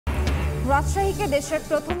রাজশাহীকে দেশের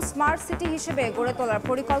প্রথম smart city হিসেবে গড়ে তোলার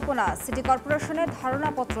পরিকল্পনা। সিটি কর্পোরেশনের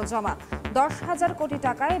ধারণাপত্র জমা। 10,000 কোটি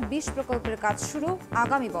টাকায় 20 প্রকল্পের কাজ শুরু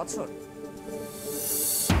আগামী বছর।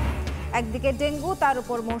 একদিকে ডেঙ্গু, তার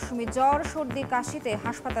উপর মৌসুমি জ্বর, সর্দি, কাশিতে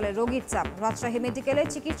হাসপাতালে রোগীর চাপ। রাজশাহী মেডিকেলে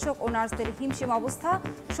চিকিৎসক ও নার্সদের হিমশিম অবস্থা।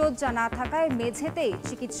 শয্যা না থাকায় মেঝেতেই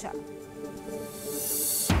চিকিৎসা।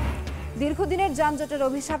 দীর্ঘদিনের যানজটের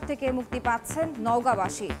অভিশাপ থেকে মুক্তি পাচ্ছেন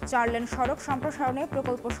নওগাঁবাসী। 4 লেন সড়ক সম্প্রসারণে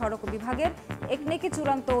প্রকল্প সড়ক বিভাগের একনেকি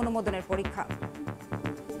চূড়ান্ত অনুমোদনের পরীক্ষা।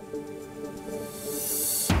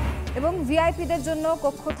 এবং ভিআইপিদের জন্য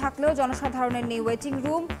কক্ষ থাকলেও জনসাধারণের নেই ওয়েটিং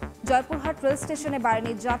রুম। জয়পুরহাট রেল স্টেশনে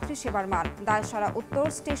বাড়েনি যাত্রী সেবার মান। দায়সারা উত্তর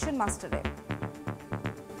স্টেশন মাস্টারের।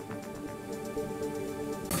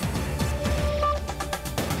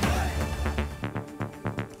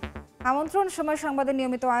 আমন্ত্রণ সময় সংবাদের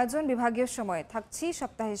নিয়মিত আয়োজন বিভাগীয় সময়। থাকছি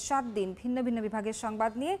সপ্তাহে 7 দিন ভিন্ন ভিন্ন বিভাগের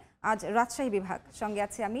সংবাদ নিয়ে। আজ রাজশাহী বিভাগ, সঙ্গে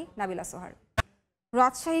আছি আমি নাবিলা সোহার।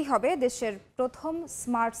 রাজশাহী হবে দেশের প্রথম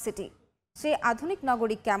স্মার্ট সিটি। সেই আধুনিক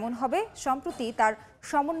নগরী কেমন হবে? সম্প্রতি তার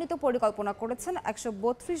সমন্বিত পরিকল্পনা করেছেন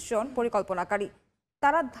 132 জন পরিকল্পনাকারী।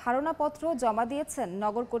 তারা ধারণাপত্র জমা দিয়েছেন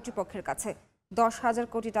নগর কর্তৃপক্ষের কাছে। 10,000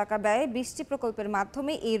 কোটি টাকা ব্যয়ে 20টি প্রকল্পের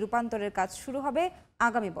মাধ্যমে এই রূপান্তরের কাজ শুরু হবে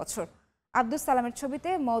আগামী বছর। আব্দুল সালামের ছবিতে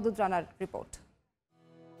মওদুদ রানার রিপোর্ট।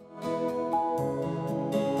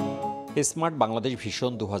 স্মার্ট বাংলাদেশ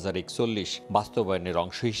ভিশন 2041 বাস্তবায়নের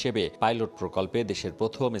অংশ হিসেবে পাইলট প্রকল্পে দেশের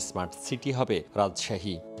প্রথম স্মার্ট সিটি হবে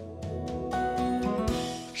রাজশাহী।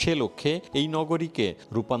 সে লক্ষ্যে এই নগরীকে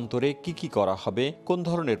রূপান্তরে কি করা হবে, কোন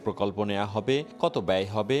ধরনের প্রকল্প নেওয়া হবে, কত ব্যয়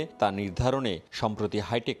হবে তা নির্ধারণে সম্প্রতি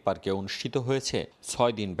হাইটেক পার্কে অনুষ্ঠিত হয়েছে 6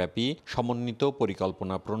 দিনব্যাপী সমন্বিত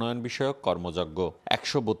পরিকল্পনা প্রণয়ন বিষয়ক কর্মযজ্ঞ।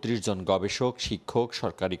 132 জন গবেষক, শিক্ষক,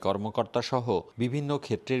 সরকারি কর্মকর্তা সহ বিভিন্ন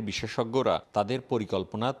ক্ষেত্রের বিশেষজ্ঞরা তাদের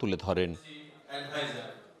পরিকল্পনা তুলে ধরেন।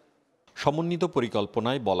 সমন্বিত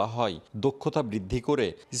পরিকল্পনায় বলা হয়, দক্ষতা বৃদ্ধি করে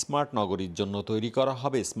স্মার্ট নগরীর জন্য তৈরি করা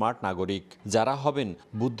হবে স্মার্ট নাগরিক, যারা হবেন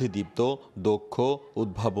বুদ্ধিদীপ্ত, দক্ষ,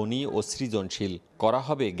 উদ্ভাবনী ও সৃজনশীল। করা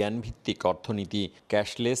হবে জ্ঞানভিত্তিক অর্থনীতি,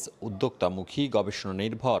 ক্যাশলেস, উদ্যোক্তামুখী, গবেষণা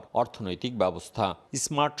নির্ভর অর্থনৈতিক ব্যবস্থা।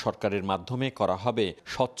 স্মার্ট সরকারের মাধ্যমে করা হবে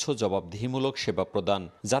স্বচ্ছ, জবাবদিহিমূলক সেবা প্রদান,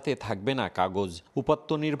 যাতে থাকবে না কাগজ। উপাত্ত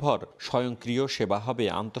নির্ভর স্বয়ংক্রিয় সেবা হবে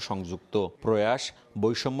আন্তঃসংযুক্ত। প্রয়াস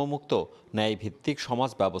বৈষম্যমুক্ত, ন্যায়ভিত্তিক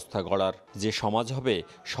সমাজ ব্যবস্থা গড়ার, যে সমাজ হবে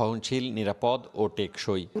সহনশীল, নিরাপদ ও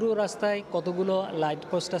টেকসই। পুরো রাস্তায় কতগুলো লাইট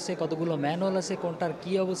পোস্ট আছে, কতগুলো ম্যানহোল আছে, কোনটার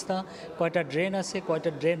কি অবস্থা, কয়টা ড্রেন আছে,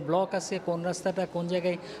 কয়টা ড্রেন ব্লক আছে, কোন রাস্তাটা কোন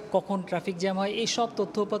জায়গায় কখন ট্রাফিক জ্যাম হয়, এই সব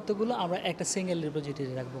তথ্যপত্রগুলো আমরা একটা সিঙ্গেল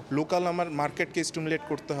রিপোজিটরি রাখবো। লোকাল আমার মার্কেটকে স্টিমুলেট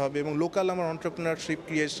করতে হবে এবং লোকাল আমার entrepreneurship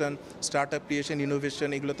creation, startup creation, innovation,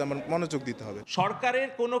 এগুলোতে আমার মনোযোগ দিতে হবে। সরকারের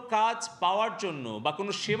কোনো কাজ পাওয়ার জন্য বা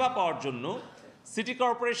কোনো সেবা পাওয়ার জন্য সিটি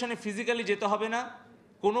কর্পোরেশনে ফিজিক্যালি যেতে হবে না,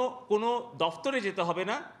 কোনো দফতরে যেতে হবে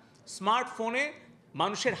না। স্মার্টফোনে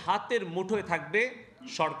মানুষের হাতের মুঠোয় থাকবে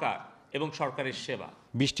সরকার এবং সরকারের সেবা।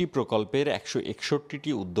 20টি প্রকল্পের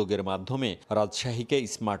 161টি উদ্যোগের মাধ্যমে রাজশাহীকে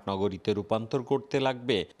স্মার্ট নগরীতে রূপান্তর করতে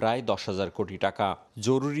লাগবে প্রায় 10,000 কোটি টাকা।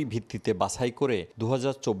 জরুরি ভিত্তিতে বাছাই করে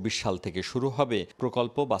 2024 সাল থেকে শুরু হবে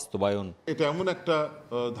প্রকল্প বাস্তবায়ন। এটা এমন একটা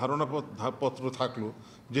ধারণাপত্র থাকলো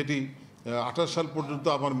যেটি 28 সাল পর্যন্ত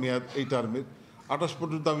আমার মেয়াদ, এই টার্মের 28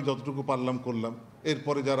 পর্যন্ত আমি যতটুকু পারলাম করলাম।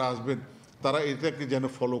 এরপরে যারা আসবেন তারা এটাকে যেন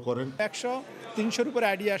ফলো করেন। 100-300-র উপরে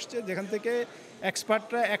আইডিয়া আসছে, যেখান থেকে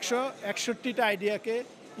এক্সপার্টরা 161টা আইডিয়াকে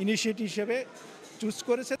ইনিশিয়েটিভ হিসেবে চুজ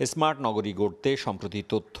করেছে। স্মার্ট নগরী গড়তে সম্প্রতি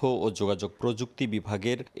তথ্য ও যোগাযোগ প্রযুক্তি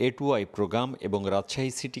বিভাগের A2I প্রোগ্রাম এবং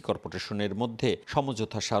রাজশাহী সিটি কর্পোরেশনের মধ্যে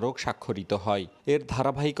সমঝোতা স্মারক স্বাক্ষরিত হয়। এর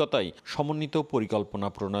ধারাবাহিকতায় সমন্বিত পরিকল্পনা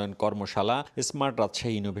প্রণয়ন কর্মশালা, স্মার্ট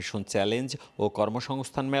রাজশাহী ইনোভেশন চ্যালেঞ্জ ও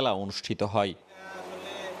কর্মসংস্থান মেলা অনুষ্ঠিত হয়।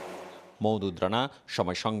 মওদুদ রানা,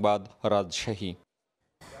 সময় সংবাদ, রাজশাহী।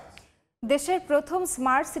 দেশের প্রথম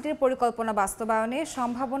স্মার্ট সিটির পরিকল্পনা বাস্তবায়নে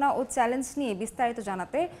সম্ভাবনা ও চ্যালেঞ্জ নিয়ে বিস্তারিত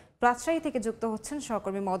জানাতে রাজশাহী থেকে যুক্ত হচ্ছেন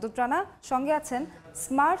সহকর্মী মওদুদ রানা। সঙ্গে আছেন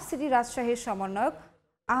স্মার্ট সিটি রাজশাহীর সমন্বয়ক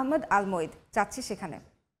আহমদ আলমৈদ। যাচ্ছি সেখানে।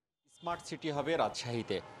 স্মার্ট সিটি হবে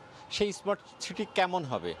রাজশাহীতে। সেই স্মার্ট সিটি কেমন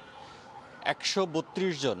হবে?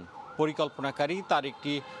 132 জন পরিকল্পনাকারী তার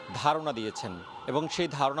একটি ধারণা দিয়েছেন এবং সেই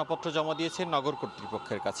ধারণাপত্র জমা দিয়েছেন নগর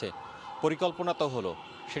কর্তৃপক্ষের কাছে। পরিকল্পনা তো হলো,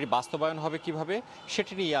 সেটি বাস্তবায়ন হবে কিভাবে,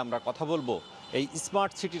 সেটি নিয়ে আমরা কথা বলবো এই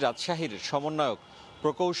স্মার্ট সিটি রাজশাহীর সমন্বয়ক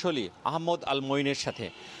প্রকৌশলী আহমদ আল মঈনের সাথে।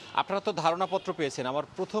 আপনারা তো ধারণাপত্র পেয়েছেন। আমার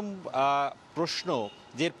প্রথম প্রশ্ন,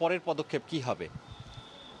 যে এর পরের পদক্ষেপ কি হবে?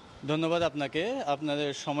 ধন্যবাদ আপনাকে, আপনাদের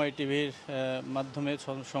সময় টিভির মাধ্যমে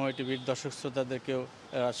সময় টিভির দর্শক শ্রোতাদেরকেও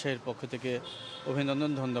রাজশাহীর পক্ষ থেকে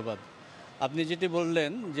অভিনন্দন, ধন্যবাদ। আপনি যেটি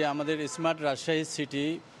বললেন যে আমাদের স্মার্ট রাজশাহী সিটি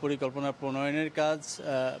পরিকল্পনা প্রণয়নের কাজ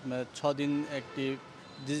 6 দিন একটি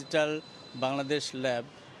ডিজিটাল বাংলাদেশ ল্যাব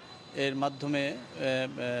এর মাধ্যমে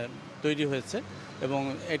তৈরি হয়েছে এবং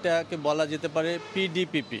এটাকে বলা যেতে পারে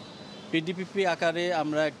পিডিপিপি আকারে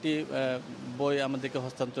আমরা একটি বই আমাদেরকে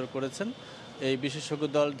হস্তান্তর করেছেন। এই বিশেষজ্ঞ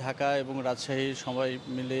দল ঢাকা এবং রাজশাহীর সবাই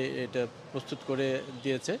মিলে এটা প্রস্তুত করে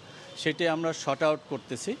দিয়েছে। সেটি আমরা শর্ট আউট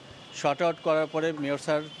করতেছি। শর্ট আউট করার পরে মেয়র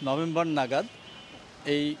স্যার নভেম্বর নাগাদ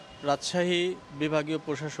এই রাজশাহী বিভাগীয়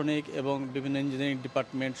প্রশাসনিক এবং বিভিন্ন ইঞ্জিনিয়ারিং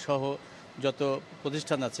ডিপার্টমেন্ট সহ যত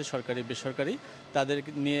প্রতিষ্ঠান আছে সরকারি বেসরকারি তাদের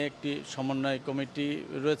নিয়ে একটি সমন্বয় কমিটি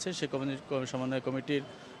রয়েছে। সেই সমন্বয় কমিটির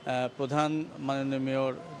প্রধান মাননীয়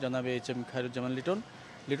মেয়র জনাব HM Khairuzzaman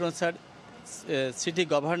Liton sir city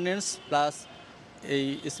governance plus এই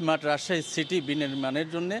স্মার্ট রাজশাহী সিটি বিনির্মাণের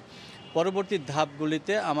জন্য পরবর্তী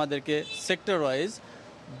ধাপগুলিতে আমাদেরকে সেক্টর ওয়াইজ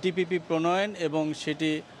ডিপিপি প্রণয়ন এবং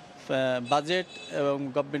সেটি বাজেট এবং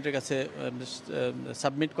গভর্নমেন্টের কাছে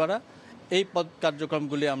সাবমিট করা, এই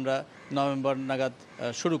কার্যক্রমগুলি আমরা নভেম্বর নাগাদ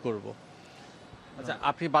শুরু করব। আচ্ছা,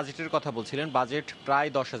 আপনি বাজেটের কথা বলছিলেন, বাজেট প্রায়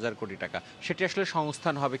 10,000 কোটি টাকা, সেটি আসলে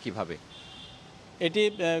সংস্থান হবে কিভাবে? এটি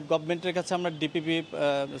গভর্নমেন্টের কাছে আমরা ডিপিপি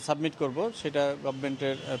সাবমিট করব, সেটা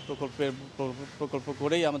গভর্নমেন্টের প্রকল্প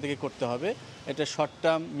করেই আমাদেরকে করতে হবে। এটা short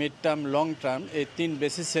term, mid term, long term এই 3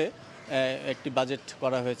 বেসিসে একটি বাজেট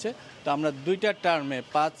করা হয়েছে। তো আমরা 2টা টার্মে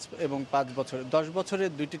 5 এবং 5 বছর 10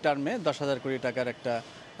 বছরের 2টি টার্মে 10,000 কোটি টাকার একটা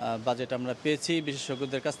বাজেট আমরা পেয়েছি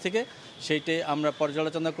বিশেষজ্ঞদের কাছ থেকে। সেইটাই আমরা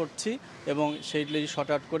পর্যালোচনা করছি এবং সেইগুলি শর্ট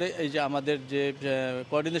আউট করে এই যে আমাদের যে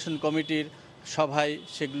কোঅর্ডিনেশন কমিটির সভায়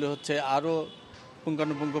সেগুলো হচ্ছে আরও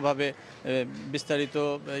পুঙ্খানুপুঙ্খভাবে বিস্তারিত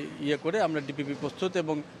করে আমরা ডিপিপি প্রস্তুত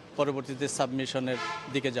এবং পরবর্তীতে সাবমিশনের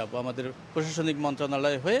দিকে যাব। আমাদের প্রশাসনিক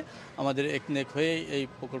মন্ত্রণালয় হয়ে আমাদের একনেক হয়ে এই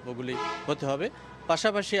প্রকল্পগুলি হতে হবে।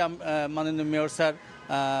 পাশাপাশি মাননীয় মেয়র স্যার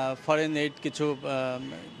ফরেন এইড কিছু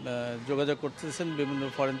যোগাযোগ করতেছেন, বিভিন্ন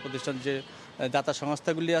ফরেন প্রতিষ্ঠান যে দাতা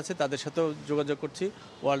সংস্থাগুলি আছে তাদের সাথেও যোগাযোগ করছি,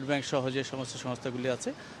 ওয়ার্ল্ড ব্যাংক সহ যে সমস্ত সংস্থাগুলি আছে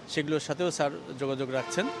সেগুলোর সাথেও স্যার যোগাযোগ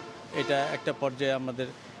রাখছেন। এটা একটা পর্যায়ে আমাদের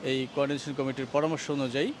এই কোঅর্ডিনেশন কমিটির পরামর্শ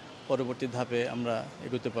অনুযায়ী পরবর্তী ধাপে আমরা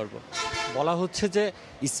এগোতে পারবো। বলা হচ্ছে যে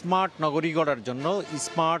স্মার্ট নগরী গড়ার জন্য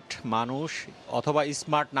স্মার্ট মানুষ অথবা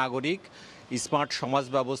স্মার্ট নাগরিক, স্মার্ট সমাজ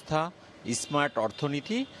ব্যবস্থা, স্মার্ট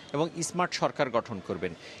অর্থনীতি এবং স্মার্ট সরকার গঠন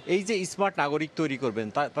করবেন। এই যে স্মার্ট নাগরিক তৈরি করবেন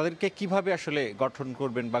তাদেরকে কিভাবে আসলে গঠন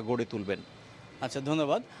করবেন বা গড়ে তুলবেন? আচ্ছা,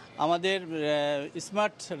 ধন্যবাদ। আমাদের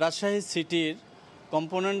স্মার্ট রাজশাহী সিটির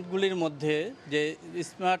কম্পোনেন্টগুলির মধ্যে যে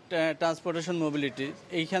স্মার্ট ট্রান্সপোর্টেশন মোবিলিটি,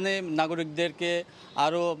 এইখানে নাগরিকদেরকে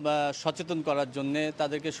আরও সচেতন করার জন্যে,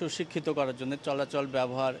 তাদেরকে সুশিক্ষিত করার জন্য, চলাচল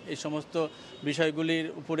ব্যবহার এই সমস্ত বিষয়গুলির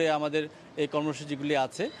উপরে আমাদের এই কর্মসূচিগুলি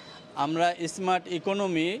আছে। আমরা স্মার্ট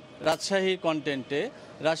ইকোনমি রাজশাহীর কন্টেন্টে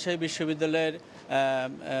রাজশাহী বিশ্ববিদ্যালয়ের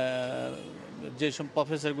যেসব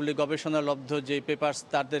প্রফেসরগুলি গবেষণালব্ধ যে পেপারস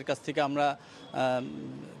তাদের কাছ থেকে আমরা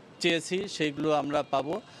চেয়েছি সেইগুলো আমরা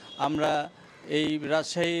পাবো। আমরা এই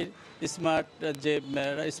রাজশাহীর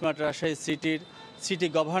স্মার্ট রাজশাহী সিটি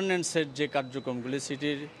গভর্নেন্সের যে কার্যক্রমগুলি,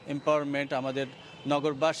 সিটির এম্পাওয়ারমেন্ট, আমাদের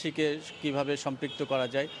নগরবাসীকে কিভাবে সম্পৃক্ত করা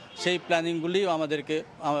যায় সেই প্ল্যানিংগুলিও আমাদেরকে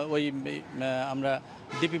আমরা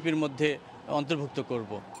ডিপিপির মধ্যে অন্তর্ভুক্ত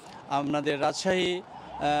করব। আমাদের রাজশাহী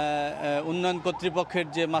উন্নয়ন কর্তৃপক্ষের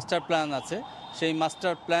যে মাস্টার প্ল্যান আছে সেই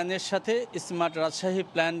মাস্টার প্ল্যানের সাথে স্মার্ট রাজশাহী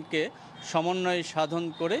প্ল্যানকে সমন্বয় সাধন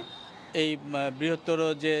করে এই বৃহত্তর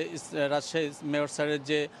যে রাজশাহী মেয়র স্যারের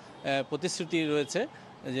যে প্রতিশ্রুতি রয়েছে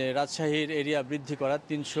যে রাজশাহীর এরিয়া বৃদ্ধি করা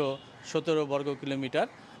 317 বর্গ কিলোমিটার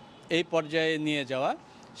এই পর্যায়ে নিয়ে যাওয়া,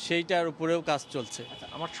 সেইটার উপরেও কাজ চলছে।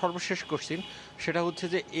 আমার সর্বশেষ কোশ্চিন সেটা হচ্ছে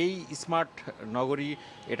যে এই স্মার্ট নগরী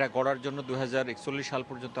এটা গড়ার জন্য 2041 সাল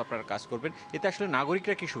পর্যন্ত আপনারা কাজ করবেন, এতে আসলে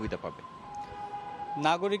নাগরিকরা কি সুবিধা পাবে?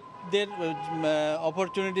 নাগরিকদের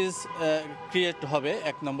অপরচুনিটিস ক্রিয়েট হবে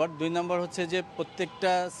 1 নম্বর। 2 নম্বর হচ্ছে যে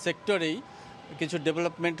প্রত্যেকটা সেক্টরেই কিছু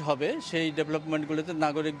ডেভেলপমেন্ট হবে, সেই ডেভেলপমেন্টগুলোতে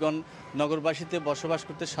নাগরিকগণ নগরবাসীতে বসবাস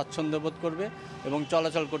করতে স্বাচ্ছন্দ্য বোধ করবে এবং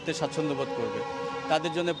চলাচল করতে স্বাচ্ছন্দ্য বোধ করবে।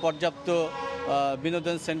 তাদের জন্য পর্যাপ্ত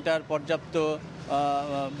বিনোদন সেন্টার, পর্যাপ্ত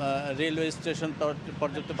রেলওয়ে স্টেশন,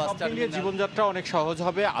 পর্যাপ্ত বাস টার্মিনাল, জীবনযাত্রা অনেক সহজ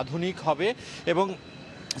হবে, আধুনিক হবে। এবং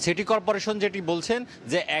সিটি কর্পোরেশন যেটি বলছেন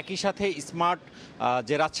যে একই সাথে স্মার্ট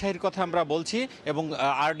যে রাজশাহীর কথা আমরা বলছি এবং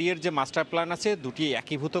আরডি এর যে মাস্টার প্ল্যান আছে দুটি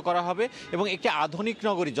একীভূত করা হবে এবং একটি আধুনিক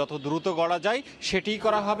নগরী যত দ্রুত গড়া যায় সেটিই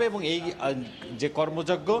করা হবে এবং এই যে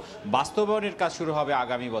কর্মযজ্ঞ বাস্তবায়নের কাজ শুরু হবে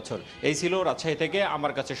আগামী বছর। এই ছিল রাজশাহী থেকে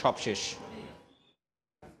আমার কাছে সব শেষ।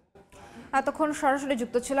 এতক্ষণ সরাসরি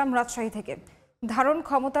যুক্ত ছিলাম রাজশাহী থেকে। ধারণ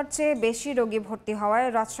ক্ষমতার চেয়ে বেশি রোগী ভর্তি হওয়ায়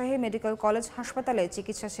রাজশাহী মেডিকেল কলেজ হাসপাতালে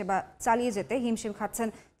চিকিৎসা সেবা চালিয়ে যেতে হিমশিম খাচ্ছেন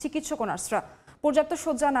চিকিৎসক ও নার্সরা। পর্যাপ্ত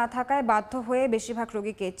শয্যা না থাকায় বাধ্য হয়ে বেশিরভাগ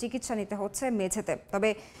রোগীকে চিকিৎসা নিতে হচ্ছে মেঝেতে। তবে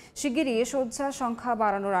শিগগিরই শয্যা সংখ্যা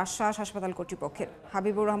বাড়ানোর আশ্বাস হাসপাতাল কর্তৃপক্ষের।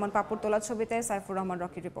 হাবিবুর রহমান পাপুর তোলা ছবিতে Saifur Rahman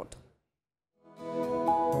রকির report.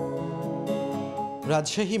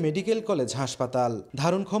 Rajshahi medical college হাসপাতাল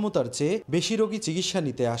ধারণ ক্ষমতার চেয়ে বেশি রোগী চিকিৎসা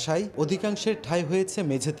নিতে আসায় অধিকাংশের ঠাঁই হয়েছে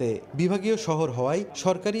মেঝেতে। বিভাগীয় শহর হওয়ায়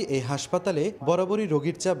সরকারি এই হাসপাতালে বরাবরই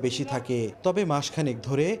রোগীর চাপ বেশি থাকে। তবে মাসখানেক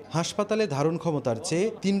ধরে হাসপাতালে ধারণ ক্ষমতার চেয়ে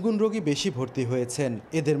 3 গুণ রোগী বেশি ভর্তি হয়েছেন।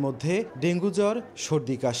 এদের মধ্যে ডেঙ্গু জ্বর,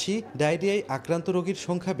 সর্দি কাশি, ডায়রিয়ায় আক্রান্ত রোগীর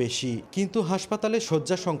সংখ্যা বেশি। কিন্তু হাসপাতালে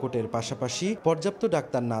শয্যা সংকটের পাশাপাশি পর্যাপ্ত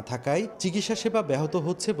ডাক্তার না থাকায় চিকিৎসা সেবা ব্যাহত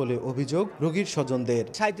হচ্ছে বলে অভিযোগ রোগীর স্বজনদের।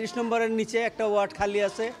 37 নম্বরের নিচে একটা ওয়ার্ড খালি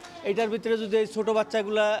আছে, এটার ভিতরে যদি এই ছোট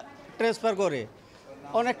বাচ্চাগুলা ট্রান্সফার করে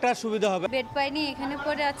অনেকটা সুবিধা হবে। বেড পাইনি, এখানে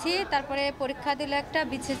পড়ে আছি। তারপরে পরীক্ষা দিলে একটা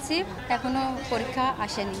বিছেছি, এখনো পরীক্ষা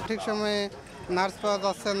আসেনি। ঠিক সময়ে নার্স পাওয়া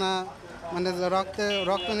যাচ্ছে না, মানে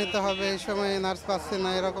রক্ত নিতে হবে, এই সময় নার্স পাচ্ছে না,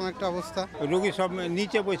 এরকম একটা অবস্থা। রোগী সব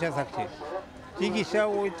নিচে বসে থাকছে, চিকিৎসা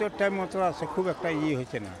ওই তো টাইম মতো আছে, খুব একটা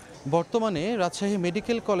হয়েছে না। বর্তমানে রাজশাহী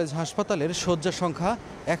মেডিকেল কলেজ হাসপাতালের শয্যা সংখ্যা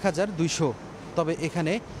 1200। তবে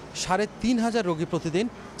এখানে 3500 রোগী প্রতিদিন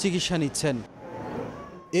চিকিৎসা নিচ্ছেন।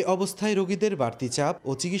 এ অবস্থায় রোগীদের বাড়তি চাপ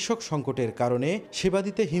ও চিকিৎসক সংকটের কারণে সেবা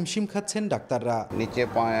দিতে হিমশিম খাচ্ছেন ডাক্তাররা। নিচে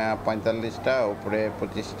 45টা, উপরে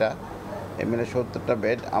 25টা, মিলে 70টা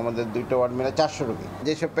বেড, আমাদের 2টা ওয়ার্ড মিলে 400 রোগী।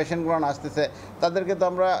 যেসব পেশেন্টগুলো আসতেছে তাদেরকে তো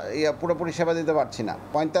আমরা পুরোপুরি সেবা দিতে পারছি না।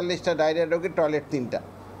 45টা ডায়রিয়া রোগীর, টয়লেট 3টা,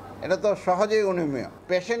 এটা তো সহজেই অনুমেয়।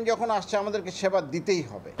 পেশেন্ট যখন আসছে আমাদেরকে সেবা দিতেই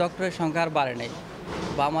হবে। ডক্টরের সংখ্যা আর বাড়ে নাই,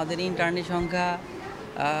 বা আমাদের ইন্টার্নির সংখ্যা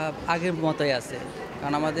আগের মতোই আছে।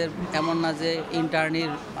 কারণ আমাদের এমন না যে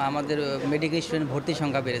ইন্টার্নির আমাদের মেডিকেল স্টুডেন্ট ভর্তির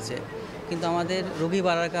সংখ্যা বেড়েছে, কিন্তু আমাদের রোগী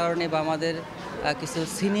বাড়ার কারণে বা আমাদের কিছু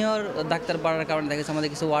সিনিয়র ডাক্তার বাড়ার কারণে দেখা যাচ্ছে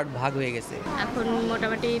আমাদের কিছু ওয়ার্ড ভাগ হয়ে গেছে। এখন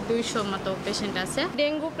মোটামুটি 200 মতো পেশেন্ট আছে।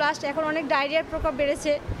 ডেঙ্গু প্লাস এখন অনেক ডায়রিয়ার প্রকোপ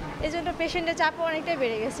বেড়েছে, এজন্য পেশেন্টের চাপও অনেকটাই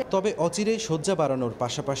বেড়ে গেছে। তবে অচিরেই শয্যা বাড়ানোর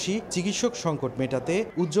পাশাপাশি চিকিৎসক সংকট মেটাতে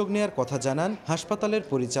উদ্যোগ নেওয়ার কথা জানান হাসপাতালের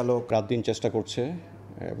পরিচালক। রাত দিন চেষ্টা করছে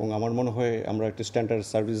এবং আমার মনে হয় আমরা একটা স্ট্যান্ডার্ড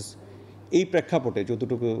সার্ভিস এই প্রেক্ষাপটে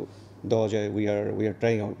যতটুকু দেওয়া যায় we are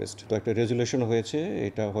trying our best. তো একটা রেজুলেশন হয়েছে,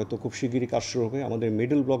 এটা হয়তো খুব শিগগিরই কাজ শুরু হবে। আমাদের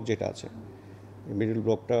মিডল ব্লক যেটা আছে, এই মিডল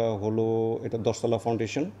ব্লকটা হলো এটা 10তলা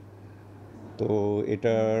ফাউন্ডেশন, তো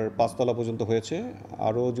এটার 5তলা পর্যন্ত হয়েছে।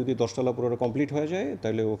 আরও যদি 10তলা পুরো কমপ্লিট হয়ে যায়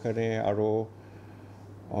তাহলে ওখানে আরও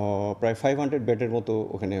প্রায় 500 বেডের মতো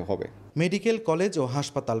ওখানে হবে। মেডিকেল কলেজ ও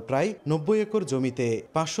হাসপাতাল প্রায় 90 একর জমিতে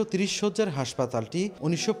 530 শয্যার হাসপাতালটি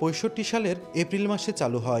 1965 সালের এপ্রিল মাসে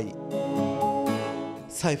চালু হয়।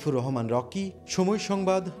 সাইফুর রহমান রকি, সময়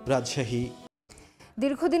সংবাদ, রাজশাহী।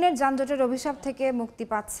 দীর্ঘদিনের যানজটের অভিশাপ থেকে মুক্তি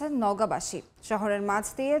পাচ্ছেন নওগাঁবাসী। শহরের মাঝ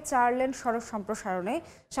দিয়ে 4 লেন সড়ক সম্প্রসারণে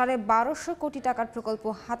 1250 কোটি টাকার প্রকল্প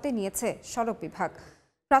হাতে নিয়েছে সড়ক বিভাগ।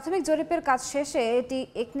 প্রাথমিক জরিপের কাজ শেষে এটি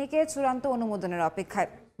একনেকে চূড়ান্ত অনুমোদনের অপেক্ষায়।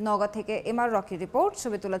 নওগাঁ থেকে এমআর রকির রিপোর্ট,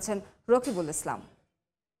 ছবি তুলেছেন রকিবুল ইসলাম।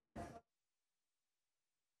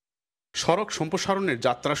 সড়ক সম্প্রসারণের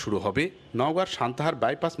যাত্রা শুরু হবে নওগাঁর সান্তাহার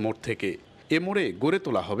বাইপাস মোড় থেকে। এ মোড়ে গড়ে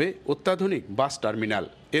তোলা হবে অত্যাধুনিক বাস টার্মিনাল।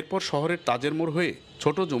 এরপর শহরের তাজের মোড় হয়ে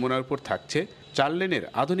ছোট যমুনার উপর থাকছে 4 লেনের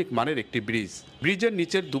আধুনিক মানের একটি ব্রিজ। ব্রিজের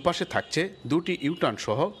নিচের দুপাশে থাকছে 2টি ইউটার্ন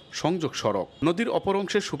সহ সংযোগ সড়ক। নদীর অপর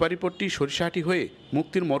অংশে সুপারিপট্টি সরিষাহাটি হয়ে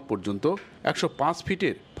মুক্তির মোড় পর্যন্ত 105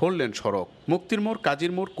 ফিটের 4 লেন সড়ক। মুক্তির মোড়,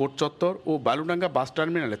 কাজীর মোড়, কোর্ট চত্বর ও বালুডাঙ্গা বাস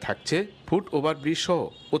টার্মিনালে থাকছে ফুট ওভারব্রিজ সহ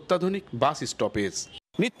অত্যাধুনিক বাস স্টপেজ।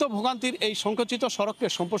 নিত্য ভোগান্তির এই সংকুচিত সড়ককে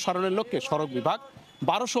সম্প্রসারণের লক্ষ্যে সড়ক বিভাগ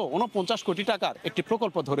 1249 কোটি টাকার একটি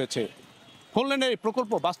প্রকল্প ধরেছে। 4 লেনের এই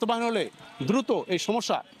প্রকল্প বাস্তবায়ন হলে দ্রুত এই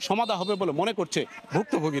সমস্যা সমাধান হবে বলে মনে করছে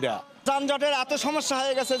ভুক্তভোগীরা। যানজটের এত সমস্যা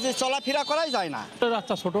হয়ে গেছে যে চলাফেরা করাই যায় না,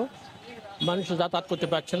 রাস্তা ছোট, মানুষ যাতায়াত করতে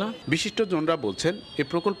পারছে না। বিশিষ্টজনরা বলছেন এই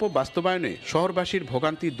প্রকল্প বাস্তবায়নে শহরবাসীর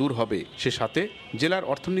ভোগান্তি দূর হবে, সে সাথে জেলার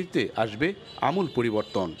অর্থনীতিতে আসবে আমূল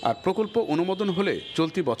পরিবর্তন। আর প্রকল্প অনুমোদন হলে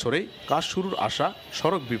চলতি বছরেই কাজ শুরুর আশা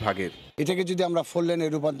সড়ক বিভাগের। এটাকে যদি আমরা 4 লেনে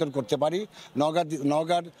রূপান্তর করতে পারি,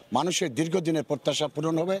 নওগাঁর মানুষের দীর্ঘদিনের প্রত্যাশা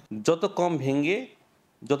পূরণ হবে। যত কম ভেঙে,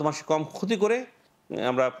 যত মানুষ কম ক্ষতি করে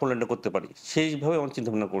আমরা 4 লেনটা করতে পারি, সেইভাবে আমরা চিন্তা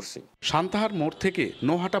ভাবনা করছি। সান্তাহার মোড় থেকে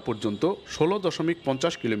নোহাটা পর্যন্ত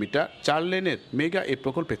 16.50 কিলোমিটার 4 লেনের মেগা এই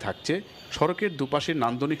প্রকল্পে থাকছে সড়কের দুপাশে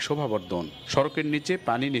নান্দনিক শোভাবর্ধন। সড়কের নিচে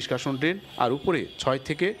পানি নিষ্কাশন ড্রেন আর উপরে 6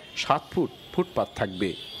 থেকে 7 ফুট ফুটপাত থাকবে।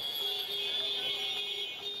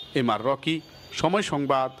 এমআর রকি, সময়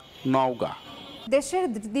সংবাদ, নওগাঁ। দেশের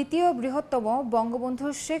দ্বিতীয় বৃহত্তম বঙ্গবন্ধু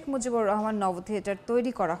শেখ মুজিবুর রহমান নব থিয়েটার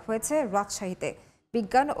তৈরি করা হয়েছে রাজশাহীতে।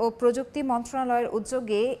 বিজ্ঞান ও প্রযুক্তি মন্ত্রণালয়ের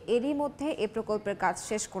উদ্যোগে এরই মধ্যে এ প্রকল্পের কাজ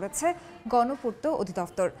শেষ করেছে গণপূর্ত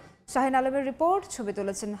অধিদপ্তর। শাহিন আলমের রিপোর্ট, ছবি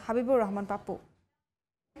তুলেছেন হাবিবুর রহমান পাপ্পু।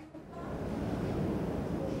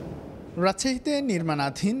 রাজশাহীতে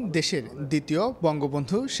নির্মাণাধীন দেশের দ্বিতীয়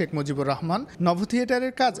বঙ্গবন্ধু শেখ মুজিবুর রহমান নব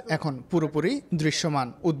থিয়েটারের কাজ এখন পুরোপুরি দৃশ্যমান।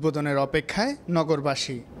 উদ্বোধনের অপেক্ষায়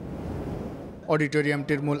নগরবাসী।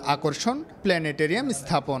 অডিটোরিয়ামটির মূল আকর্ষণ প্ল্যানেটেরিয়াম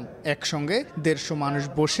স্থাপন। একসঙ্গে 150 মানুষ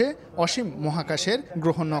বসে অসীম মহাকাশের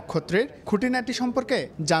গ্রহ নক্ষত্রের খুঁটিনাটি সম্পর্কে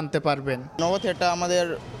জানতে পারবেন। নভোথিয়েটার আমাদের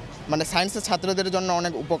সায়েন্সের ছাত্রদের জন্য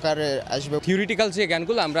অনেক উপকারে আসবে। থিওরিটিক্যাল যে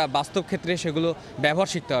জ্ঞানগুলো আমরা বাস্তব ক্ষেত্রে সেগুলো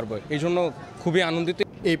ব্যবহার শিখতে পারবো, এই জন্য খুবই আনন্দিত।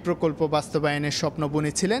 এই প্রকল্প বাস্তবায়নের স্বপ্ন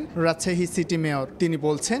বুনেছিলেন রাজশাহী সিটি মেয়র। তিনি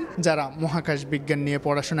বলছেন, যারা মহাকাশ বিজ্ঞান নিয়ে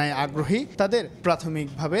পড়াশোনায় আগ্রহী তাদের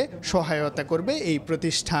প্রাথমিকভাবে সহায়তা করবে এই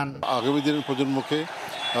প্রতিষ্ঠান। আগামী দিনের প্রজন্মকে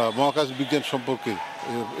মহাকাশ বিজ্ঞান সম্পর্কে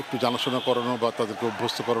একটু জানাশোনা করানো বা তাদেরকে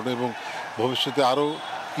অভ্যস্ত করানো এবং ভবিষ্যতে আরও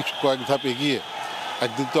কয়েক ধাপ এগিয়ে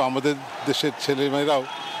একদিন তো আমাদের দেশের ছেলেমেয়েরাও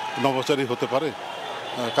নভোচারী হতে পারে,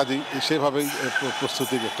 কাজেই সেভাবেই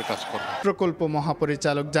প্রস্তুতির একটা কাজ করা। প্রকল্প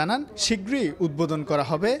মহাপরিচালক জানান, শীঘ্রই উদ্বোধন করা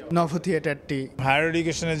হবে নভোথিয়েটারটি। হায়ার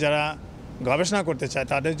এডুকেশনে যারা গবেষণা করতে চায়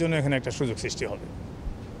তাদের জন্য এখানে একটা সুযোগ সৃষ্টি হবে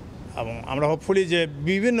এবং আমরা হোপফুলি যে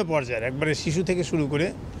বিভিন্ন পর্যায়ের একবারে শিশু থেকে শুরু করে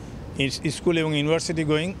স্কুল এবং ইউনিভার্সিটি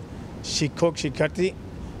গোয়িং শিক্ষক, শিক্ষার্থী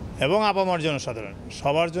এবং আপামর জনসাধারণ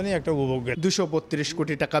সবার জন্যই একটা উপভোগ্য। 232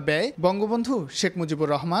 কোটি টাকা ব্যয়ে বঙ্গবন্ধু শেখ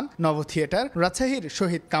মুজিবুর রহমান নভোথিয়েটার রাজশাহীর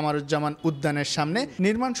শহীদ কামারুজ্জামান উদ্যানের সামনে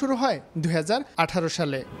নির্মাণ শুরু হয় 2018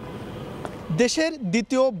 সালে। দেশের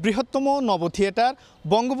দ্বিতীয় বৃহত্তম নভোথিয়েটার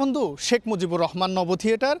বঙ্গবন্ধু শেখ মুজিবুর রহমান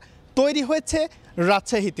নভোথিয়েটার তৈরি হয়েছে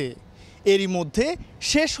রাজশাহীতে। এরই মধ্যে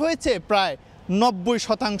শেষ হয়েছে প্রায়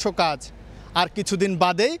 90% কাজ, আর কিছুদিন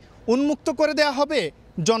বাদেই উন্মুক্ত করে দেয়া হবে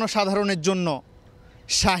জনসাধারণের জন্য।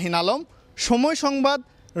 শাহিন আলম, সময় সংবাদ,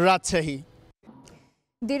 রাজশাহী।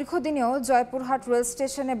 দীর্ঘদিনেও জয়পুরহাট রেল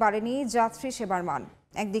স্টেশনে বাড়েনি যাত্রী সেবার মান।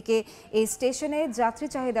 একদিকে এই স্টেশনে যাত্রী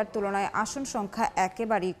চাহিদার তুলনায় আসন সংখ্যা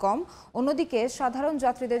একেবারেই কম, অন্যদিকে সাধারণ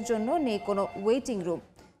যাত্রীদের জন্য নেই কোনো ওয়েটিং রুম।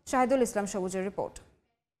 শাহিদুল ইসলাম সবুজের রিপোর্ট।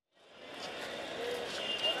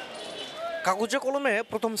 কাগজে কলমে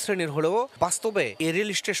প্রথম শ্রেণীর হলেও বাস্তবে এই রেল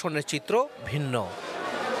স্টেশনের চিত্র ভিন্ন।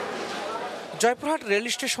 জয়পুরহাট রেল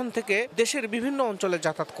স্টেশন থেকে দেশের বিভিন্ন অঞ্চলে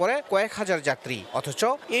যাতায়াত করে কয়েক হাজার যাত্রী, অথচ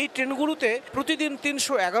এই ট্রেনগুলোতে প্রতিদিন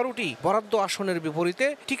 311টি বরাদ্দ আসনের বিপরীতে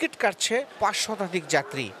টিকিট কাটছে 5 শতাধিক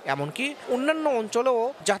যাত্রী। এমনকি অন্যান্য অঞ্চলেও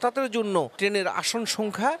যাতায়াতের জন্য ট্রেনের আসন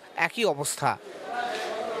সংখ্যা একই অবস্থা।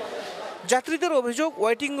 যাত্রীদের অভিযোগ,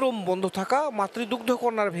 ওয়েটিং রুম বন্ধ থাকা, মাতৃদুগ্ধ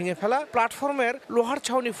কর্নার ভেঙে ফেলা, প্ল্যাটফর্মের লোহার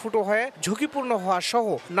ছাউনি ফুটো হয়ে ঝুঁকিপূর্ণ হওয়া সহ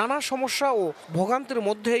নানা সমস্যা ও ভোগান্তির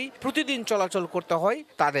মধ্যেই প্রতিদিন চলাচল করতে হয়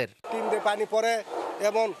তাদের। টিম দিয়ে পানি পড়ে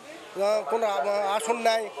এবং কোনো আসন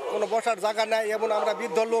নাই, কোনো বসার জায়গা নাই, এবং আমরা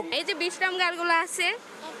বৃদ্ধ লোক। এই যে বিশ্রামগারগুলো আছে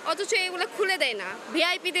অথচ এগুলো খুলে দেয় না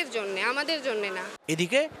ভিআইপিদের জন্য, আমাদের জন্য না।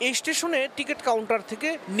 এদিকে এই স্টেশনে টিকিট কাউন্টার থেকে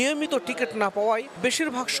নিয়মিত টিকিট না পাওয়ায়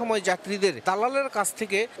বেশিরভাগ সময় যাত্রীদের দালালের কাছ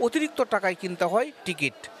থেকে অতিরিক্ত টাকায় কিনতে হয়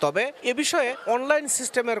টিকিট। তবে এ বিষয়ে অনলাইন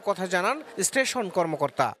সিস্টেমের কথা জানান স্টেশন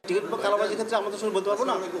কর্মকর্তা। টিকিট কালোবাজির ক্ষেত্রে আমাদের সঙ্গে বলতে পারবো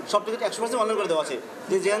না, সব টিকিট 100% অনলাইন করে দেওয়া আছে,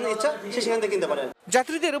 যে যেখানে ইচ্ছা সে সেখান থেকে কিনতে পারে।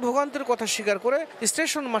 যাত্রীদের ভোগান্তির কথা স্বীকার করে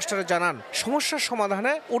স্টেশন মাস্টার জানান, সমস্যার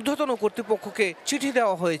সমাধানে ঊর্ধ্বতন কর্তৃপক্ষকে চিঠি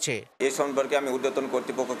দেওয়া হয়েছে। এই সম্পর্কে আমি ঊর্ধ্বতন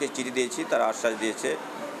কর্তৃপক্ষকে চিঠি দিয়েছি, তারা আশ্বাস দিয়েছে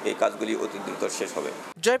এই কাজগুলি অতি দ্রুত শেষ হবে।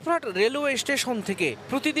 জয়পুরহাট রেলওয়ে স্টেশন থেকে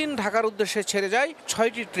প্রতিদিন ঢাকার উদ্দেশ্যে ছেড়ে যায়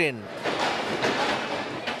 6টি ট্রেন।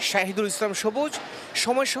 শাহিদুল ইসলাম সবুজ,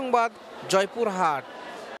 সময় সংবাদ, জয়পুরহাট।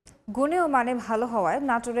 গুণে ও মানে ভালো হওয়ায়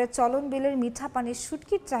নাটোরের চলন বিলের মিঠা পানির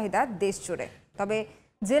শুটকির চাহিদা দেশ জুড়ে। তবে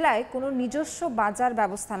জেলায় কোনো নিজস্ব বাজার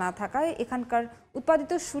ব্যবস্থা না থাকায় এখানকার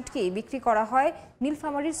উৎপাদিত শুটকি বিক্রি করা হয়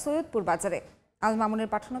নীলফামারীর সৈয়দপুর বাজারে। আল মামুনের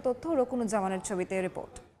পাঠানো তথ্য, রকুনুজ্জামানের ছবিতে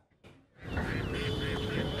রিপোর্ট।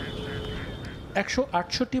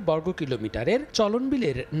 168 বর্গ কিলোমিটারের চলন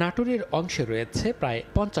বিলের নাটোরের অংশে রয়েছে প্রায়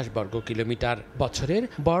 50 বর্গ কিলোমিটার। বছরের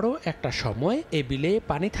বড় একটা সময় এ বিলে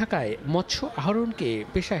পানি থাকায় মৎস্য আহরণকে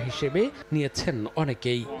পেশা হিসেবে নিয়েছেন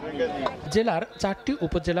অনেকেই। জেলার 4টি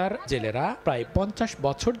উপজেলার জেলেরা প্রায় 50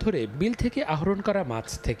 বছর ধরে বিল থেকে আহরণ করা মাছ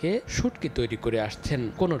থেকে শুটকি তৈরি করে আসছেন।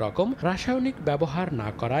 কোনো রকম রাসায়নিক ব্যবহার না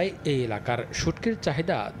করায় এই এলাকার শুটকির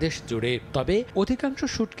চাহিদা দেশ জুড়ে। তবে অধিকাংশ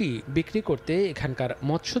শুটকি বিক্রি করতে এখানকার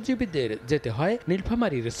মৎস্যজীবীদের যেতে হয়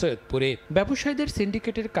নীলফামারীর সৈয়দপুরে। ব্যবসায়ীদের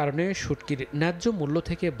সিন্ডিকেটের কারণে শুটকির ন্যায্য মূল্য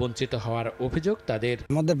থেকে বঞ্চিত হওয়ার অভিযোগ তাদের।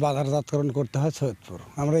 আমাদের বাজারজাতকরণ করতে হয় সৈয়দপুর,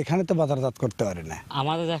 আমরা এখানে তো বাজারজাত করতে পারি না।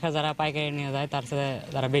 আমাদের দেখা যারা পাইকারি নিয়ে যায় তার সাথে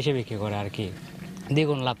তারা বেশি বিক্রি করে আর কি,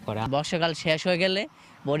 দ্বিগুণ লাভ করে। বর্ষাকাল শেষ হয়ে গেলে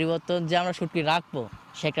পরিবর্তন যে আমরা শুটকি রাখবো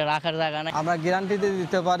সেটা রাখার জায়গা নাই। আমরা গ্যারান্টি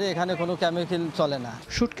দিতে পারি এখানে কোনো কেমিক্যাল চলে না।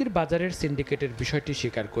 শুটকির বাজারের সিন্ডিকেটের বিষয়টি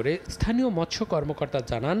স্বীকার করে স্থানীয় মৎস্য কর্মকর্তা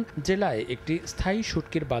জানান, জেলায় একটি স্থায়ী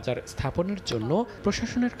শুটকির বাজার স্থাপনের জন্য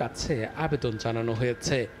প্রশাসনের কাছে আবেদন জানানো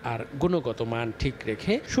হয়েছে। আর গুণগত মান ঠিক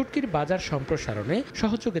রেখে শুটকির বাজার সম্প্রসারণে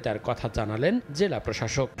সহযোগিতার কথা জানালেন জেলা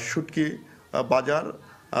প্রশাসক। শুটকি বাজার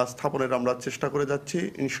স্থাপনের আমরা চেষ্টা করে যাচ্ছি,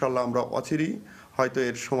 ইনশাল্লাহ আমরা অচিরেই হয়তো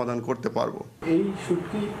এর সমাধান করতে পারবো। এই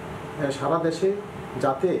শুটকি সারা দেশে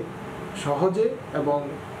যাতে সহজে এবং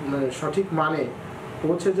সঠিক মানে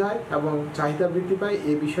পৌঁছে যায় এবং চাহিদা বৃদ্ধি পায়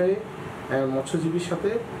এ বিষয়ে মৎস্যজীবীর সাথে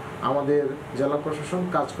আমাদের জেলা প্রশাসন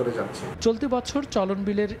কাজ করে যাচ্ছে। চলতি বছর চলন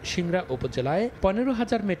বিলের সিংড়া উপজেলায়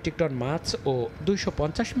 15,000 মেট্রিক টন মাছ ও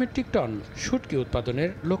 250 মেট্রিক টন শুটকি উৎপাদনের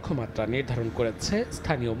লক্ষ্যমাত্রা নির্ধারণ করেছে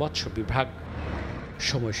স্থানীয় মৎস্য বিভাগ।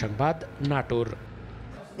 সময় সংবাদ, নাটোর।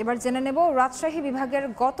 এবার জেনে নেব রাজশাহী বিভাগের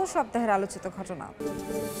গত সপ্তাহের আলোচিত ঘটনা।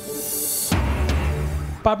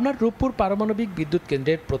 পাবনার রূপপুর পারমাণবিক বিদ্যুৎ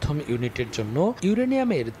কেন্দ্রের প্রথম ইউনিটের জন্য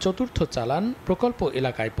ইউরেনিয়ামের চতুর্থ চালান প্রকল্প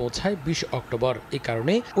এলাকায় পৌঁছায় 20 অক্টোবর। এই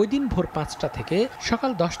কারণে ওই দিন ভোর 5টা থেকে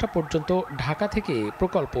সকাল 10টা পর্যন্ত ঢাকা থেকে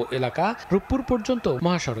প্রকল্প এলাকা রূপপুর পর্যন্ত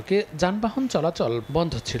মহাসড়কে যানবাহন চলাচল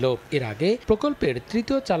বন্ধ ছিল। এর আগে প্রকল্পের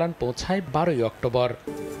তৃতীয় চালান পৌঁছায় 12 অক্টোবর।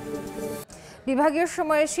 বিভাগীয়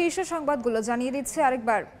সময়ের শীর্ষ সংবাদগুলো জানিয়ে দিচ্ছে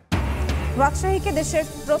আরেকবার। রাজশাহীকে দেশের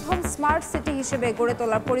প্রথম স্মার্ট সিটি হিসেবে গড়ে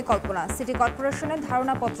তোলার পরিকল্পনা। সিটি কর্পোরেশনের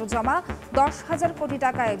ধারণাপত্র জমা, 10,000 কোটি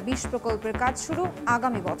টাকায় 20 প্রকল্পের কাজ শুরু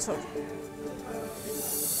আগামী বছর।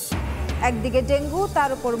 একদিকে ডেঙ্গু,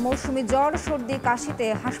 তার উপর মৌসুমি জ্বর, সর্দি, কাশিতে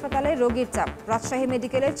হাসপাতালে রোগীর চাপ। রাজশাহী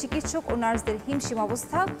মেডিকেলের চিকিৎসক ও নার্সদের হিমশিম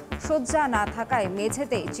অবস্থা, শয্যা না থাকায়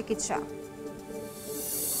মেঝেতেই চিকিৎসা।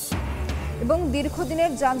 এবং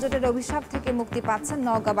দীর্ঘদিনের যানজটের অভিশাপ থেকে মুক্তি পাচ্ছেন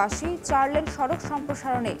নওগাঁবাসী। 4 লেন সড়ক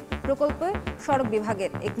সম্প্রসারণে প্রকল্পে সড়ক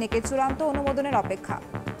বিভাগের একনেকে চূড়ান্ত অনুমোদনের অপেক্ষা।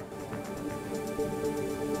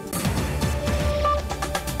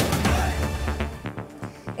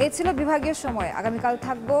 এই ছিল বিভাগীয় সময়। আগামীকাল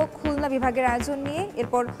থাকবো খুলনা বিভাগের আয়োজন নিয়ে।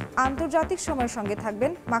 এরপর আন্তর্জাতিক সময়ের সঙ্গে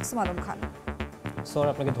থাকবেন মাকসুম আলম খান। স্যার,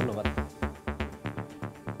 আপনাকে ধন্যবাদ।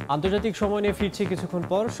 আন্তর্জাতিক সময় নিয়ে ফিরছি কিছুক্ষণ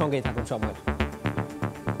পর, সঙ্গেই থাকুন সময়।